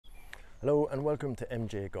Hello and welcome to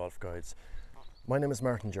MJ Golf Guides. My name is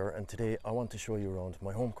Martin Ger and today I want to show you around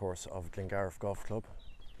my home course of Glengarriff Golf Club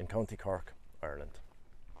in County Cork, Ireland.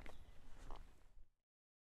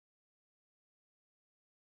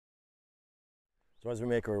 So as we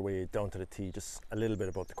make our way down to the tee, just a little bit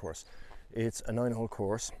about the course. It's a 9-hole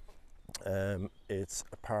course. It's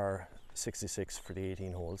a par 66 for the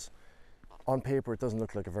 18 holes. On paper it doesn't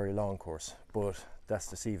look like a very long course, but that's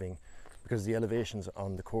deceiving because the elevations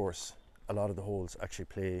on the course, a lot of the holes actually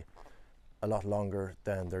play a lot longer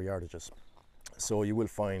than their yardages. So you will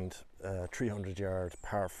find 300 yard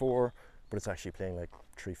par 4, but it's actually playing like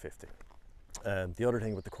 350. The other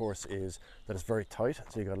thing with the course is that it's very tight,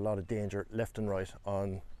 so you got a lot of danger left and right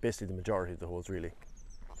on basically the majority of the holes really.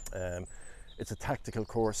 It's a tactical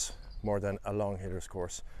course more than a long hitters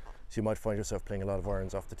course, so you might find yourself playing a lot of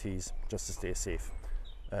irons off the tees just to stay safe.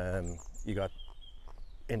 You got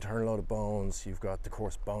internal out of bounds, you've got the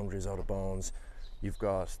course boundaries out of bounds, you've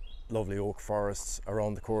got lovely oak forests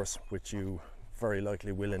around the course which you very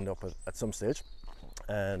likely will end up at some stage,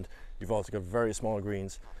 and you've also got very small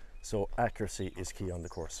greens, so accuracy is key on the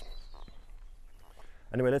course.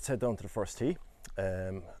 Anyway, let's head down to the first tee,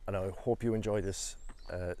 and I hope you enjoy this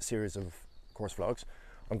series of course vlogs.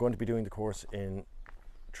 I'm going to be doing the course in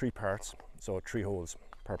 3 parts, so 3 holes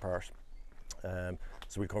per part, so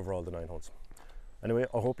we'll cover all the 9 holes. Anyway,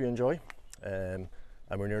 I hope you enjoy, and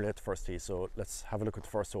we're nearly at the first tee, so let's have a look at the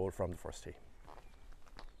first hole from the first tee.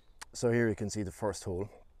 So here you can see the first hole.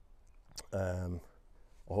 I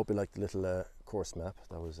hope you like the little course map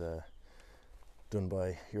that was done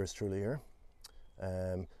by yours truly here.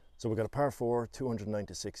 So we've got a par 4,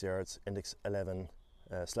 296 yards, index 11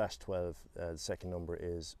 / 12. The second number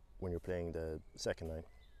is when you're playing the second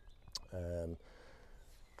line.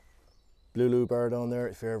 Blue bar down there.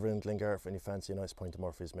 If you're ever in Glengarriff and you fancy a nice pint of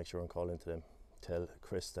Murphy's, make sure and call into them. Tell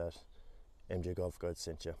Chris that MJ-GolfGuides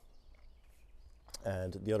sent you.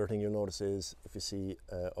 And the other thing you'll notice is, if you see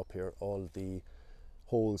up here, all the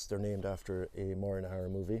holes, they're named after a Maureen O'Hara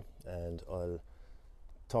movie, and I'll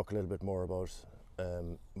talk a little bit more about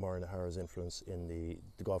Maureen O'Hara's influence in the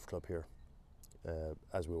golf club here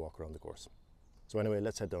as we walk around the course. So anyway,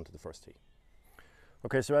 let's head down to the first tee.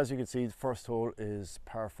 Okay, so as you can see, the first hole is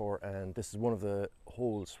par 4, and this is one of the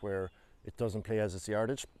holes where it doesn't play as its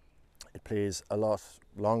yardage. It plays a lot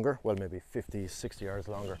longer, well maybe 50, 60 yards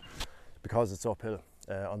longer, because it's uphill.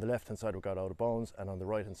 On the left hand side we've got out of bounds, and on the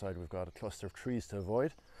right hand side we've got a cluster of trees to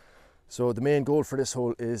avoid. So the main goal for this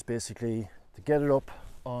hole is basically to get it up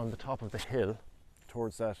on the top of the hill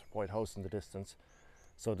towards that white house in the distance,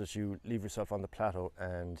 so that you leave yourself on the plateau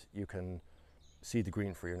and you can see the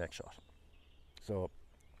green for your next shot. So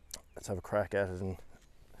let's have a crack at it and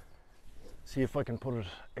see if I can put it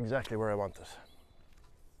exactly where I want it.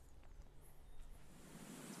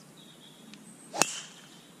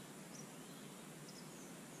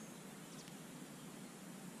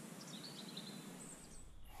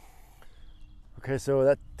 Okay, so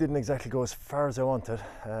that didn't exactly go as far as I wanted.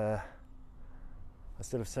 I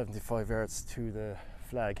still have 75 yards to the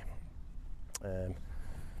flag,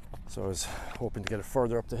 so I was hoping to get it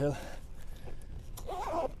further up the hill.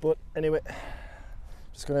 But anyway,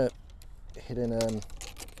 just gonna hit in,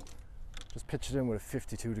 just pitch it in with a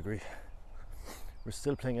 52 degree. We're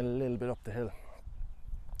still playing a little bit up the hill,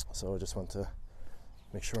 so I just want to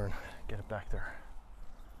make sure and get it back there.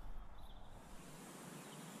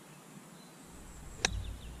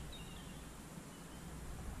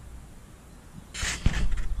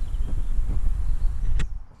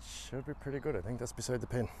 Should be pretty good. I think that's beside the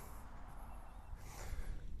pin.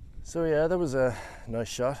 So yeah, that was a nice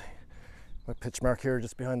shot. My pitch mark here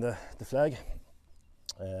just behind the flag.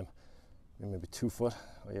 Maybe 2 foot.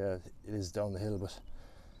 Oh yeah, it is down the hill, but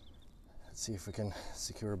let's see if we can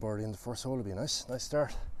secure a birdie in the first hole. It'll be a nice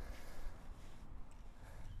start.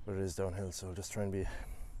 But it is downhill, so just try and be a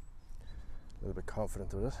little bit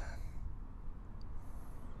confident with it.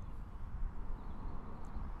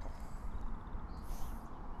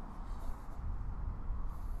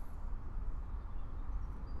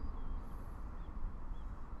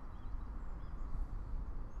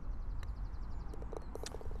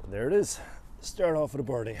 There it is. Start off with a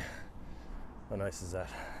birdie. How nice is that?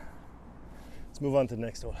 Let's move on to the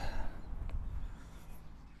next hole.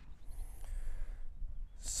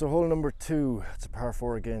 So hole number 2, it's a par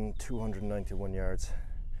 4 again, 291 yards,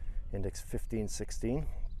 index 15-16.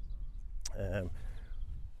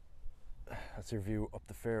 That's your view up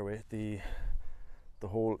the fairway. The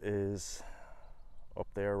hole is up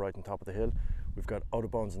there right on top of the hill. We've got out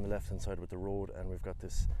of bounds on the left hand side with the road, and we've got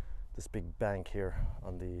this big bank here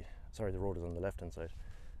on the, sorry, the road is on the left hand side,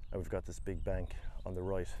 and we've got this big bank on the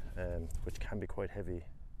right, which can be quite heavy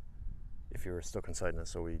if you're stuck inside it,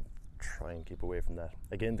 so we try and keep away from that.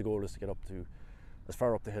 Again, the goal is to get up to as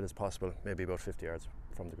far up the hill as possible, maybe about 50 yards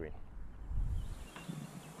from the green.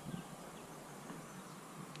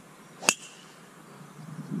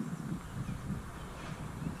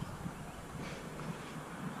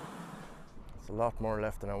 It's a lot more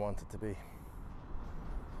left than I want it to be.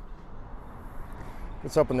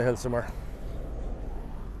 It's up on the hill somewhere.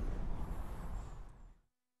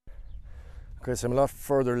 Okay, so I'm a lot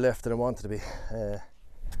further left than I wanted to be.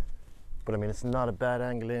 But I mean, it's not a bad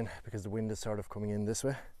angle in because the wind is sort of coming in this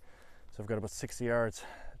way. So I've got about 60 yards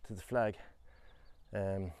to the flag. It's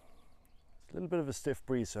a little bit of a stiff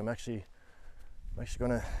breeze, so I'm actually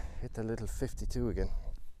gonna hit the little 52 again.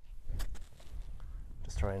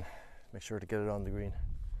 Just try and make sure to get it on the green,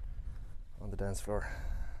 on the dance floor.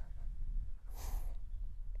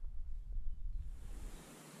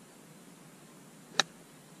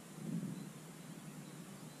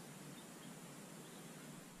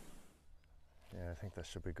 I think that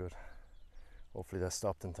should be good. Hopefully that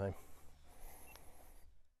stopped in time.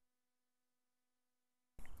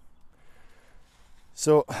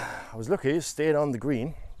 So I was lucky, stayed on the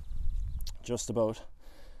green just about,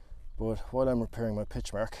 but while I'm repairing my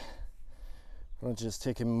pitch mark, I want to just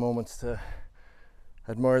take a moment to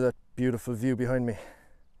admire that beautiful view behind me.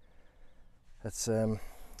 That's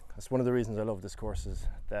one of the reasons I love this course, is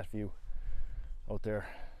that view out there.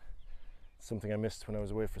 It's something I missed when I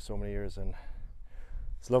was away for so many years, and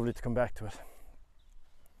it's lovely to come back to it.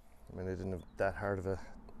 I mean, I didn't have that hard of a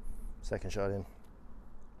second shot in.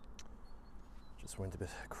 Just went a bit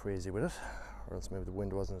crazy with it, or else maybe the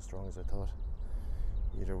wind wasn't as strong as I thought.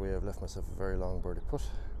 Either way, I've left myself a very long birdie putt.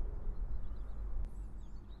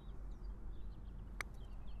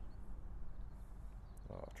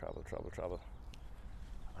 Oh, travel, travel, travel.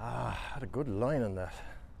 Had a good line on that.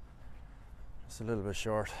 Just a little bit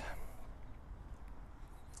short.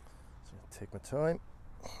 So take my time.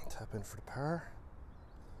 Tap in for the par.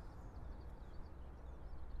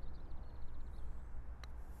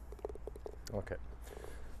 Okay.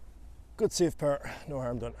 Good safe par, no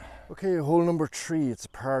harm done. Okay, hole number 3, it's a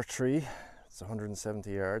par 3. It's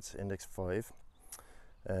 170 yards, index 5.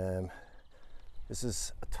 This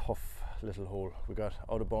is a tough little hole. We got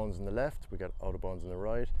out of bounds on the left, we got out of bounds on the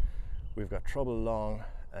right. We've got trouble long.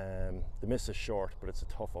 The miss is short, but it's a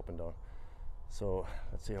tough up and down. So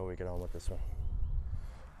let's see how we get on with this one.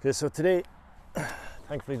 Okay, so today,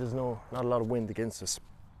 thankfully there's not a lot of wind against us,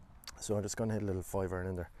 so I'm just going to hit a little 5-iron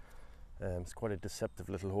in there. It's quite a deceptive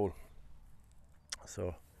little hole,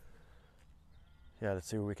 so yeah, let's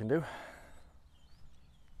see what we can do.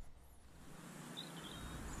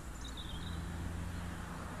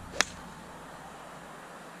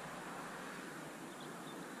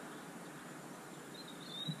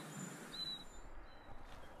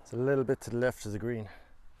 It's a little bit to the left of the green,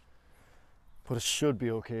 but it should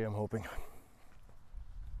be okay, I'm hoping.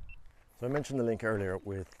 So I mentioned the link earlier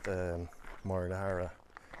with Maureen O'Hara,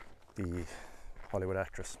 the Hollywood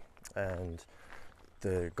actress, and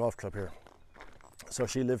the golf club here. So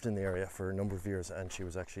she lived in the area for a number of years, and she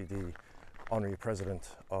was actually the honorary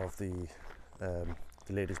president of the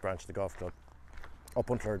ladies branch of the golf club up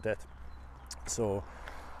until her death. So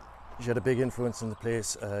she had a big influence in the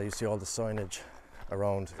place. You see all the signage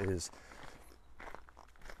around is,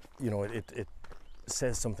 you know, it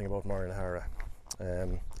says something about Maureen O'Hara.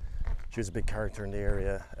 She was a big character in the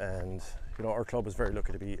area, and you know, our club was very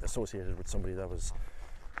lucky to be associated with somebody that was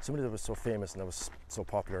so famous and that was so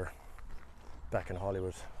popular back in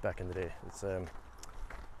Hollywood back in the day. It's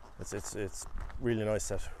really nice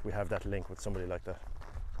that we have that link with somebody like that.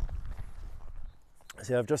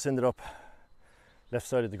 See, I've just ended up left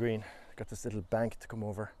side of the green. Got this little bank to come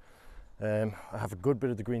over. I have a good bit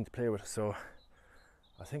of the green to play with, so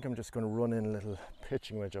I think I'm just going to run in a little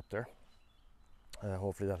pitching wedge up there.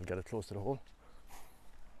 Hopefully that'll get it close to the hole.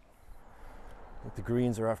 I think the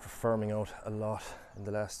greens are after firming out a lot in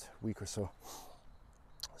the last week or so.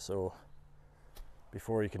 So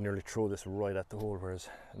before, you can nearly throw this right at the hole, whereas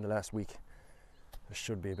in the last week there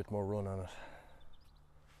should be a bit more run on it.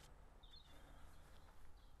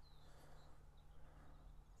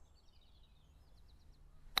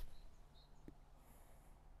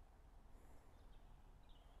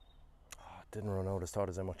 Didn't run out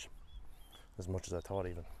as much as I thought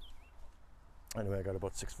even. Anyway, I got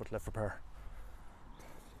about 6 foot left for par.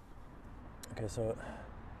 Okay, so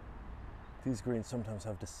these greens sometimes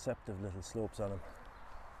have deceptive little slopes on them.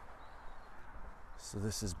 So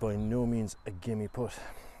this is by no means a gimme putt.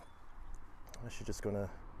 I'm actually just gonna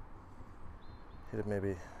hit it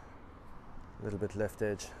maybe a little bit left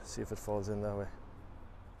edge, see if it falls in that way.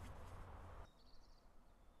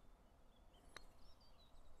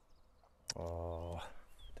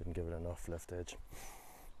 didn't give it enough left edge.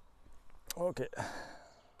 Okay,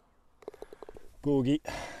 bogey,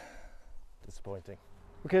 disappointing.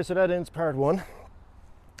 Okay, so that ends part 1.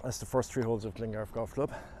 That's the first 3 holes of Glengarriff Golf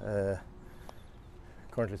Club.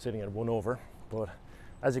 Currently sitting at 1 over, but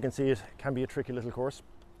as you can see, it can be a tricky little course.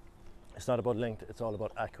 It's not about length, it's all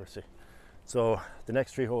about accuracy. So the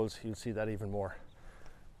next 3 holes, you'll see that even more.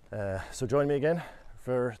 So join me again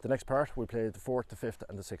for the next part. We'll play the 4th, the 5th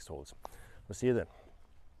and the 6th holes. We'll see you then.